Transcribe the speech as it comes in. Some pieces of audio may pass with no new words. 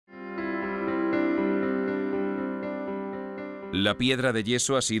La piedra de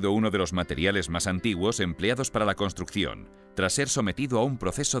yeso ha sido uno de los materiales más antiguos empleados para la construcción, tras ser sometido a un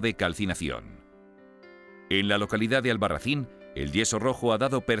proceso de calcinación. En la localidad de Albarracín, el yeso rojo ha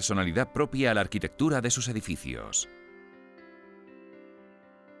dado personalidad propia a la arquitectura de sus edificios.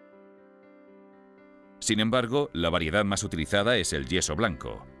 Sin embargo, la variedad más utilizada es el yeso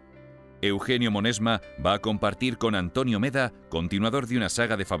blanco. Eugenio Monesma va a compartir con Antonio Meda, continuador de una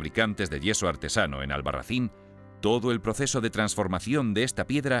saga de fabricantes de yeso artesano en Albarracín, todo el proceso de transformación de esta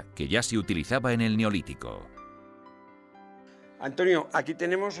piedra que ya se utilizaba en el Neolítico. Antonio, aquí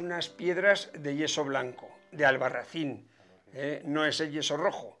tenemos unas piedras de yeso blanco, de Albarracín, no es el yeso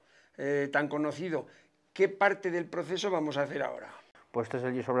rojo tan conocido. ¿Qué parte del proceso vamos a hacer ahora? Pues este es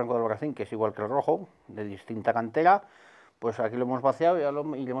el yeso blanco de Albarracín, que es igual que el rojo, de distinta cantera. Pues aquí lo hemos vaciado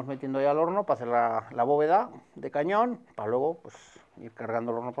y iremos metiendo ya al horno para hacer la bóveda de cañón, para luego pues, ir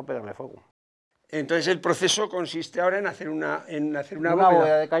cargando el horno para pegarle fuego. Entonces el proceso consiste ahora en hacer una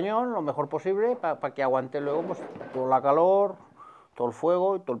bóveda de cañón lo mejor posible para que aguante luego pues, toda la calor, todo el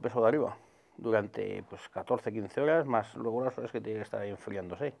fuego y todo el peso de arriba. Durante pues, 14-15 horas, más luego las horas que tiene que estar ahí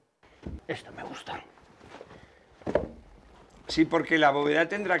enfriándose. Esta me gusta. Sí, porque la bóveda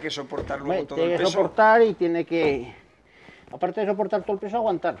tendrá que soportar luego todo el peso. Tiene que soportar y tiene que, aparte de soportar todo el peso,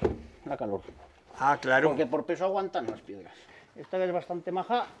 aguantar la calor. Ah, claro. Porque por peso aguantan las piedras. Esta que es bastante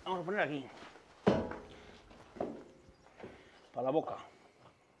maja, vamos a poner aquí. Para la boca.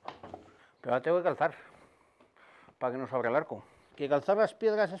 Pero la tengo que calzar, para que no se abra el arco. Que calzar las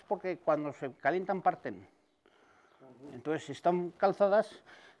piedras es porque cuando se calientan parten. Entonces si están calzadas,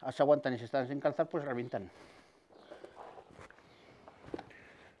 se aguantan, y si están sin calzar, pues revientan.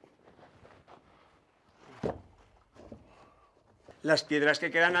 Las piedras que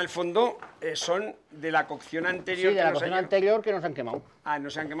quedan al fondo son de la cocción anterior. Sí, de la cocción anterior que nos han quemado. Ah,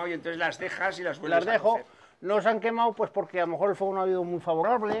 nos han quemado y entonces las dejas y las vuelves a cocer. No se han quemado pues porque a lo mejor el fuego no ha habido muy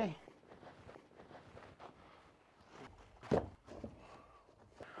favorable.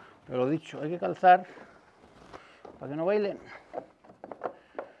 Pero lo dicho, hay que calzar para que no bailen.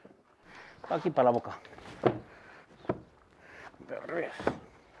 Aquí para la boca. Pero al revés.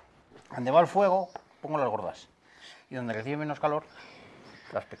 Donde va el fuego, pongo las gordas. Y donde recibe menos calor,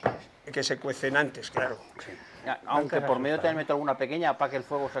 las pequeñas. Que se cuecen antes, claro. Sí. Aunque por medio también meto alguna pequeña para que el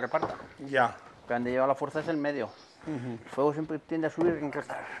fuego se reparta. Ya. Pero donde lleva la fuerza es el medio. El fuego siempre tiende a subir y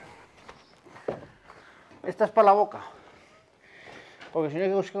encrestar. Esta es para la boca. Porque si no hay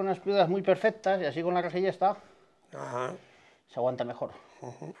que buscar unas piedras muy perfectas y así con la rejilla está, se aguanta mejor.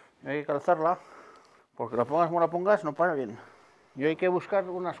 Hay que calzarla, porque la pongas como la pongas, no para bien. Y hay que buscar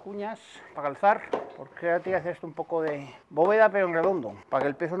unas cuñas para calzar, porque ahora tiene que hacer esto un poco de bóveda, pero en redondo, para que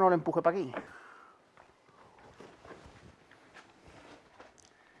el peso no lo empuje para aquí.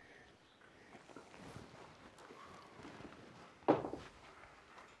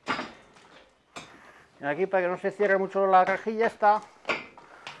 Y aquí, para que no se cierre mucho la rejilla esta,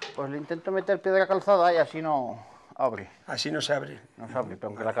 pues le intento meter piedra calzada y así no abre. Así no se abre. No se abre, pero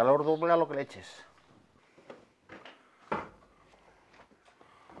aunque la calor dobla lo que le eches.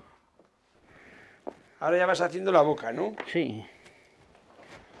 Ahora ya vas haciendo la boca, ¿no? Sí.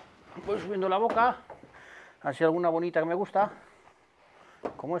 Voy subiendo la boca, así alguna bonita que me gusta,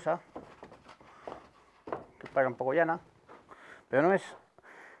 como esa, que para un poco llana, pero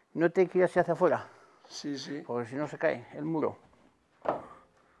no te quieras ir hacia afuera. Sí, sí. Porque si no se cae el muro.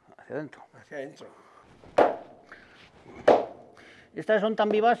 Hacia adentro. Hacia adentro. Estas son tan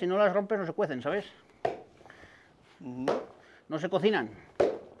vivas, si no las rompes no se cuecen, ¿sabes? No se cocinan.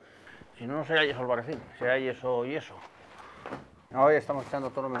 Si no, no será yeso Albarracín, será yeso y yeso. Ahora ya estamos echando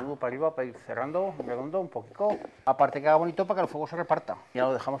todo el menudo para arriba para ir cerrando redondo un poquito. Aparte que haga bonito para que el fuego se reparta. Ya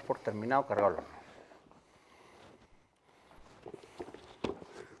lo dejamos por terminado, cargado al horno.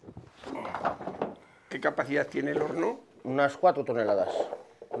 ¿Qué capacidad tiene el horno? Unas 4 toneladas.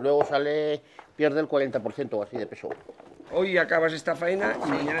 Luego pierde el 40% o así de peso. Hoy acabas esta faena y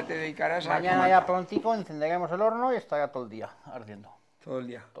mañana te dedicarás a... Mañana ya prontico encenderemos el horno y estará todo el día ardiendo. Todo el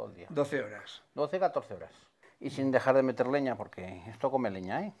día. Todo el día. 12 horas. 12-14 horas. Y sin dejar de meter leña, porque esto come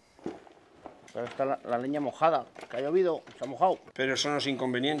leña, ¿eh? Ahora está la leña mojada, que ha llovido, se ha mojado. Pero eso no es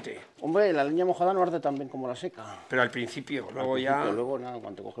inconveniente. Hombre, la leña mojada no arde tan bien como la seca. Pero al principio, luego Luego nada,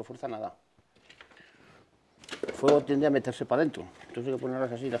 cuando coge fuerza nada. El fuego tiende a meterse para adentro, entonces hay que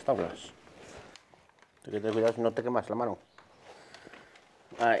ponerlas así, las tablas. Hay que tener cuidado si no te quemas la mano.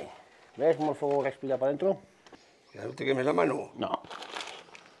 Ahí. ¿Ves cómo el fuego respira para adentro? ¿Ya no te quemes la mano? No.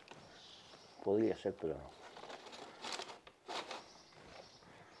 Podría ser, pero no.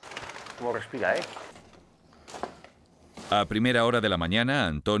 Cómo respira, ¿eh? A primera hora de la mañana,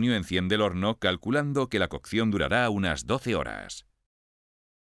 Antonio enciende el horno calculando que la cocción durará unas 12 horas.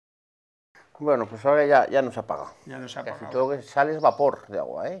 Bueno, pues ahora ya nos apaga. Ya nos apaga. Casi todo que sale es vapor de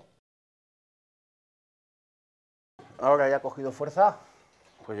agua, ¿eh? Ahora ya ha cogido fuerza,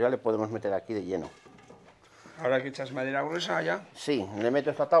 pues ya le podemos meter aquí de lleno. Ahora que echas madera gruesa ya. Sí, le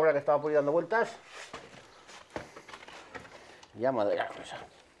meto esta tabla que estaba por ahí dando vueltas. Ya madera gruesa.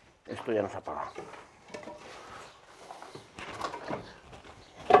 Esto ya nos apaga.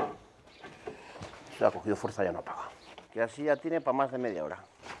 Esto ha cogido fuerza, ya no apaga. Que así ya tiene para más de media hora.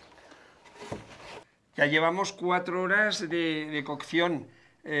 Ya llevamos 4 horas de cocción.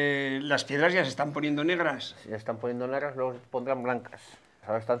 Las piedras ya se están poniendo negras. Si ya están poniendo negras, luego se pondrán blancas.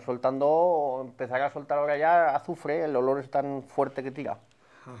 Ahora están soltando, empezará a soltar ahora ya azufre, el olor es tan fuerte que tira.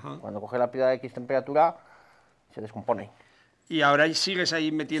 Ajá. Cuando coge la piedra de X temperatura, se descompone. Y ahora sigues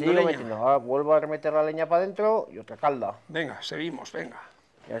ahí metiendo Sigo leña. metiendo. Ahora vuelvo a meter la leña para adentro y otra calda. Venga, seguimos, venga.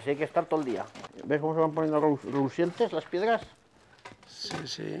 Y así hay que estar todo el día. ¿Ves cómo se van poniendo relucientes las piedras? Sí,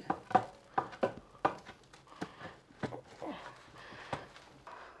 sí.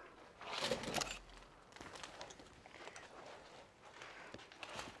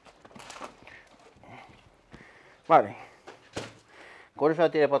 Vale. Con eso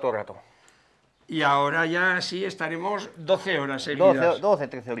ya tiene para todo el rato. Y ahora ya sí estaremos 12 horas seguidas. 12,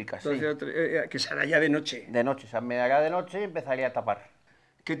 13 horitas, 12 sí. o que será ya de noche. De noche, se media de noche y empezaría a tapar.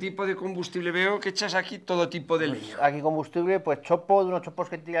 ¿Qué tipo de combustible veo? Que echas aquí todo tipo de leña. Aquí combustible, pues chopo, de unos chopos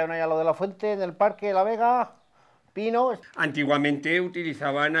que tiran ahí a lo de la fuente, en el parque, la Vega, pino. Antiguamente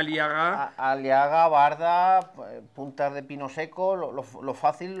utilizaban aliaga. Aliaga, barda, puntas de pino seco, lo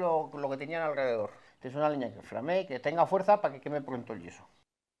fácil, lo que tenían alrededor. Es una leña que flame, que tenga fuerza para que queme pronto el yeso.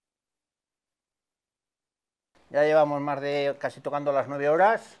 Ya llevamos más de casi tocando las 9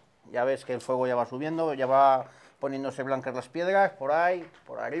 horas. Ya ves que el fuego ya va subiendo, ya va poniéndose blancas las piedras, por ahí,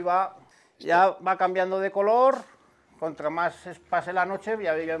 por arriba. Ya va cambiando de color. Contra más pase la noche,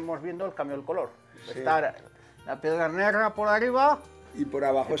 ya iremos viendo el cambio del color. Sí. Está la piedra negra por arriba Y por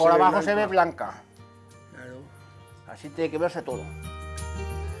abajo, se ve blanca. Claro. Así tiene que verse todo.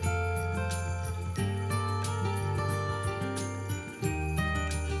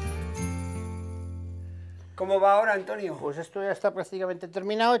 ¿Cómo va ahora, Antonio? Pues esto ya está prácticamente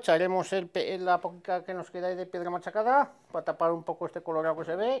terminado. Echaremos la poquita que nos queda ahí de piedra machacada para tapar un poco este colorado que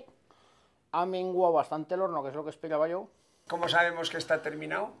se ve. Ha menguado bastante el horno, que es lo que esperaba yo. ¿Cómo sabemos que está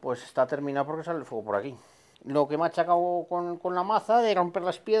terminado? Pues está terminado porque sale el fuego por aquí. Lo que he machacado con la maza de romper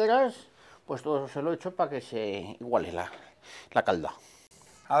las piedras, pues todo eso se lo he hecho para que se iguale la calda.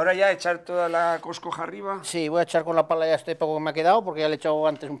 Ahora ya echar toda la coscoja arriba. Sí, voy a echar con la pala ya este poco que me ha quedado, porque ya le he echado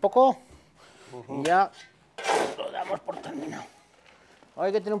antes un poco. Y ya lo damos por terminado. Ahora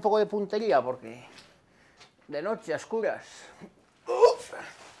hay que tener un poco de puntería, porque de noche a oscuras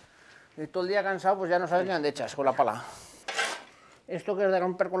y todo el día cansado, pues ya no sabes ni dónde echas con la pala. Esto que es de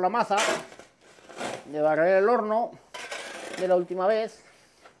romper con la maza, de barrer el horno de la última vez.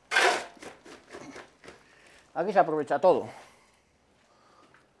 Aquí se aprovecha todo.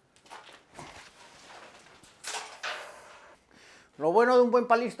 Lo bueno de un buen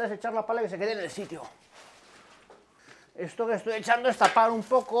palista es echar la pala y que se quede en el sitio. Esto que estoy echando es tapar un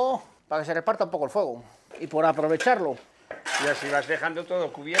poco para que se reparta un poco el fuego. Y por aprovecharlo. Y así vas dejando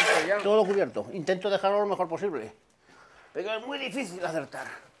todo cubierto ya. Todo cubierto. Intento dejarlo lo mejor posible. Pero es muy difícil acertar.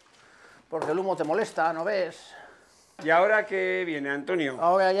 Porque el humo te molesta, ¿no ves? ¿Y ahora qué viene, Antonio?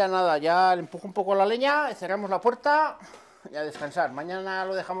 Ahora ya nada, ya le empujo un poco la leña, cerramos la puerta y a descansar. Mañana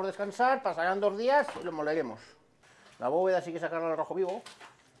lo dejamos descansar, pasarán 2 días y lo moleremos. La bóveda sí que sacarla al rojo vivo.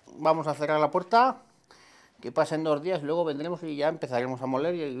 Vamos a cerrar la puerta, que pasen 2 días y luego vendremos y ya empezaremos a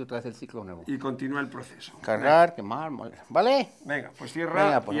moler y otra vez el ciclo nuevo. Y continúa el proceso. Cargar, quemar, moler. ¿Vale? Venga, pues cierra.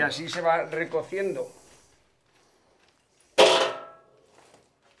 Venga, pues y así se va recociendo.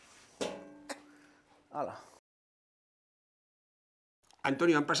 ¡Hala!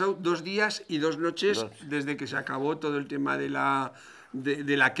 Antonio, han pasado 2 días y 2 noches desde que se acabó todo el tema de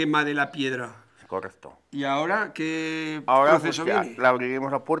la quema de la piedra. Correcto. ¿Y ahora qué pues proceso viene? Le abriremos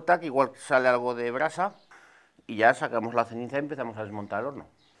la puerta, que igual sale algo de brasa, y ya sacamos la ceniza y empezamos a desmontar el horno.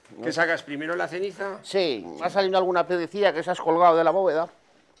 ¿Qué sacas? ¿Primero la ceniza? Sí, va saliendo alguna piedrecilla que se has colgado de la bóveda,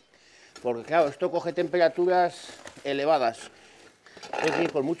 porque claro, esto coge temperaturas elevadas. Es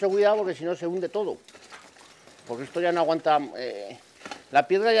decir, con mucho cuidado porque si no se hunde todo. Porque esto ya no aguanta... la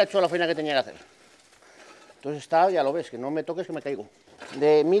piedra ya ha hecho la faena que tenía que hacer. Entonces está, ya lo ves, que no me toques que me caigo.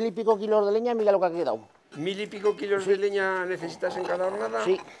 De 1000 y pico kilos de leña, mira lo que ha quedado. 1000 y pico kilos de leña necesitas en cada hornada.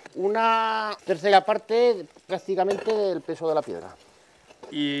 Sí, una tercera parte prácticamente del peso de la piedra.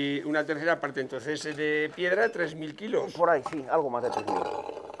 y una tercera parte, entonces, de piedra, 3.000 kilos. Por ahí, sí, algo más de 3.000.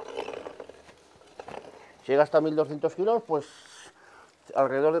 Si llega hasta 1.200 kilos, pues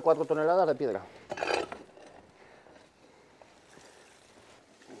alrededor de 4 toneladas de piedra.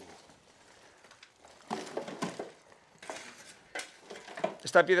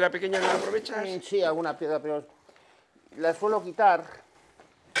 ¿Esta piedra pequeña no la aprovechas? Sí, alguna piedra, pero la suelo quitar.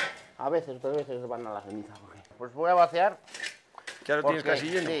 A veces, otras veces van a la ceniza. Pues voy a vaciar. Ya lo tienes casi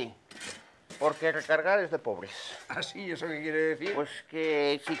lleno. Sí, porque recargar es de pobres. ¿Ah, sí? ¿Eso qué quiere decir? Pues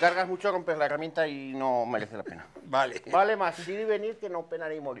que si cargas mucho rompes la herramienta y no merece la pena. Vale. Vale más ir y venir que no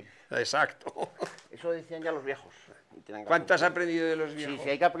penar y morir. Exacto. Eso decían ya los viejos. ¿Cuánto has aprendido de los viejos? Sí,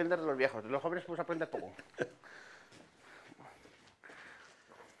 hay que aprender de los viejos. De los jóvenes pues aprender poco.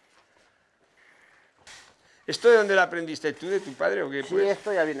 ¿Esto de dónde lo aprendiste tú, de tu padre o qué? Sí,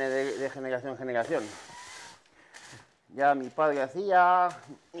 esto ya viene de generación en generación. Ya mi padre hacía,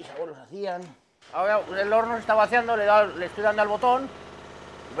 mis abuelos hacían. Ahora el horno se está vaciando, le estoy dando al botón.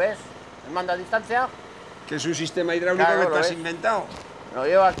 ¿Ves? El mando a distancia. Que es un sistema hidráulico Claro, que te has inventado. Lo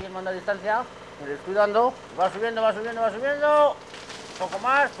llevo aquí el mando a distancia, le estoy dando. Va subiendo, va subiendo, va subiendo. Poco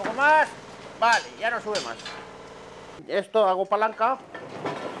más, poco más. Vale, ya no sube más. Esto hago palanca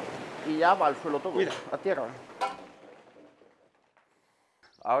y ya va al suelo todo, Mira. a tierra.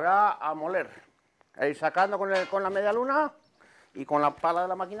 Ahora a moler. A ir sacando con la media luna y con la pala de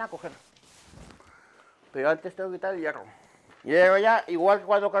la máquina a coger. Pero antes tengo que quitar el hierro. Y luego ya, igual que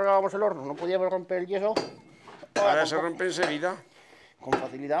cuando cargábamos el horno, no podíamos romper el yeso. Ahora se rompe enseguida. Con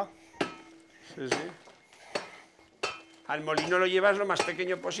facilidad. Sí, sí. ¿Al molino lo llevas lo más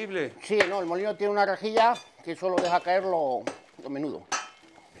pequeño posible? Sí, no, el molino tiene una rejilla que solo deja caer lo menudo.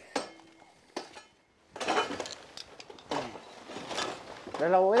 ¿Ves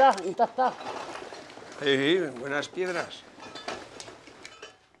la bóveda intacta? Sí, buenas piedras.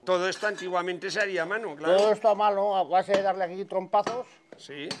 Todo esto antiguamente se haría a mano, claro. Todo esto a mano, a base de darle aquí trompazos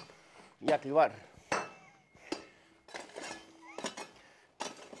Sí. y a clivar.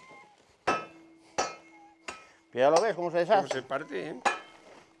 Ya lo ves cómo se deshace. Cómo se parte, ¿eh?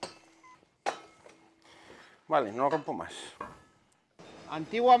 Vale, no lo rompo más.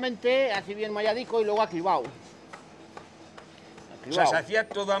 Antiguamente, así bien malladico y luego aclivado. O sea, se hacía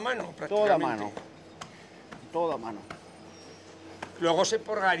todo a mano, prácticamente. Todo a mano. Todo a mano. Luego se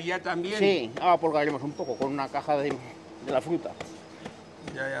porgaría también. Sí, ahora polgaremos un poco con una caja de la fruta.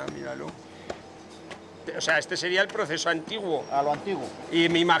 Ya, míralo. O sea, este sería el proceso antiguo. A lo antiguo. Y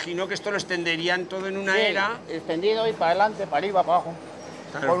me imagino que esto lo extenderían todo en una era. Extendido y para adelante, para arriba, para abajo.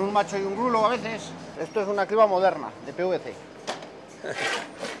 Claro. Con un macho y un rulo a veces. Esto es una criba moderna, de PVC.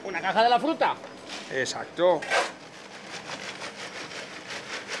 Una caja de la fruta. Exacto.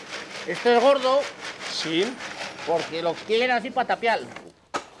 Este es gordo Sí. porque lo quieren así para tapiar.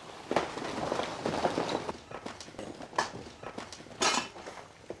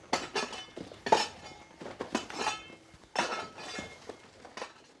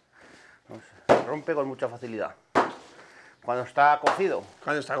 Se rompe con mucha facilidad. Cuando está cocido,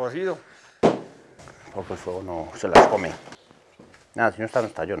 Cuando está cocido. porque el fuego no se las come. Nada, si no está en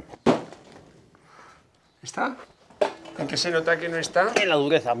estallón. ¿Está? ¿En qué se nota que no está? En la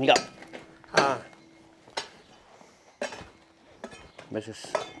dureza, mira. Ah,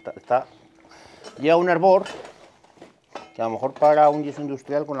 ¿Ves? Lleva un hervor que a lo mejor para un yeso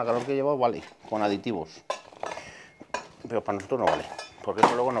industrial con la calor que lleva vale, con aditivos. Pero para nosotros no vale, porque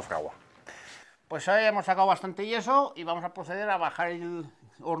eso luego no fragua. Pues ahí hemos sacado bastante yeso y vamos a proceder a bajar el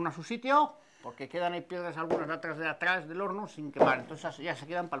horno a su sitio, porque quedan ahí piedras algunas de atrás del horno sin quemar, entonces ya se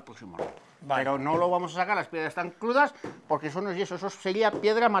quedan para el próximo horno. Vale. Pero no lo vamos a sacar, las piedras están crudas, porque eso no es yeso, eso sería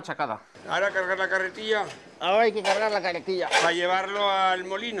piedra machacada. ahora cargar la carretilla Ahora hay que cargar la carretilla para llevarlo al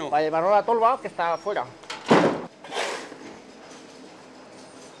molino. para llevarlo a la tolva, que está afuera.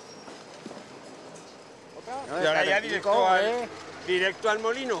 Y ahora ya directo al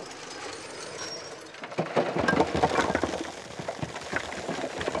molino.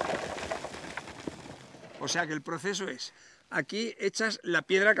 O sea que el proceso es, aquí echas la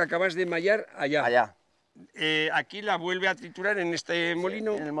piedra que acabas de mallar allá. Allá. Aquí la vuelve a triturar en este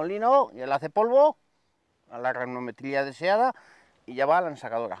molino. En el molino, y él hace polvo, a la granometría deseada, y ya va a la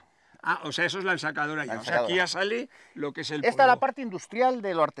ensacadora. Ah, o sea, eso es la ensacadora ya. La O sea, aquí ensacadora. ya sale lo que es el Esta es polvo. la parte industrial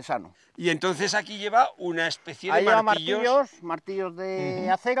de lo artesano. Y entonces aquí lleva una especie Ahí de lleva martillos. martillos de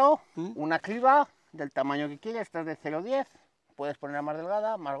acero, una criba del tamaño que quieras, esta es de 0,10. Puedes ponerla más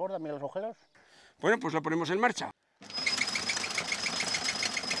delgada, más gorda, mira los agujeros. Bueno, pues lo ponemos en marcha.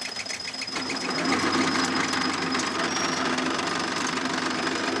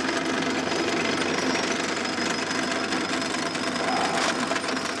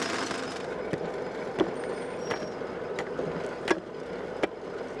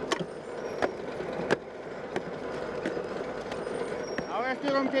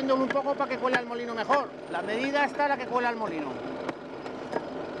 estoy rompiéndolo un poco para que cuele al molino mejor. La medida está la que cuela al molino.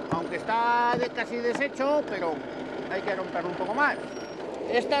 Aunque está casi deshecho, pero hay que romperlo un poco más.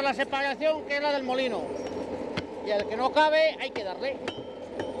 Esta es la separación que es la del molino. Y al que no cabe hay que darle.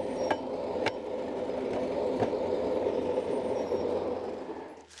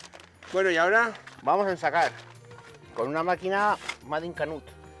 Bueno, ¿y ahora? Vamos a ensacar con una máquina Made in Canut.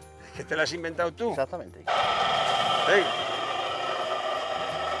 ¿Que te la has inventado tú? Exactamente. Venga.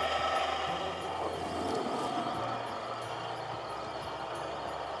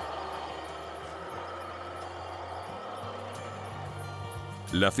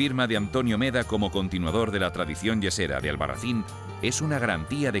 La firma de Antonio Meda como continuador de la tradición yesera de Albarracín es una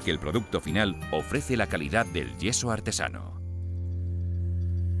garantía de que el producto final ofrece la calidad del yeso artesano.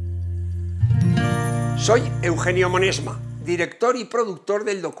 Soy Eugenio Monesma, director y productor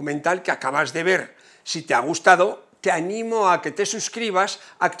del documental que acabas de ver. Si te ha gustado, te animo a que te suscribas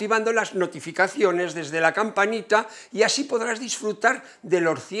activando las notificaciones desde la campanita y así podrás disfrutar de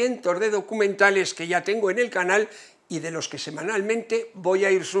los cientos de documentales que ya tengo en el canal y de los que semanalmente voy a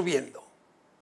ir subiendo.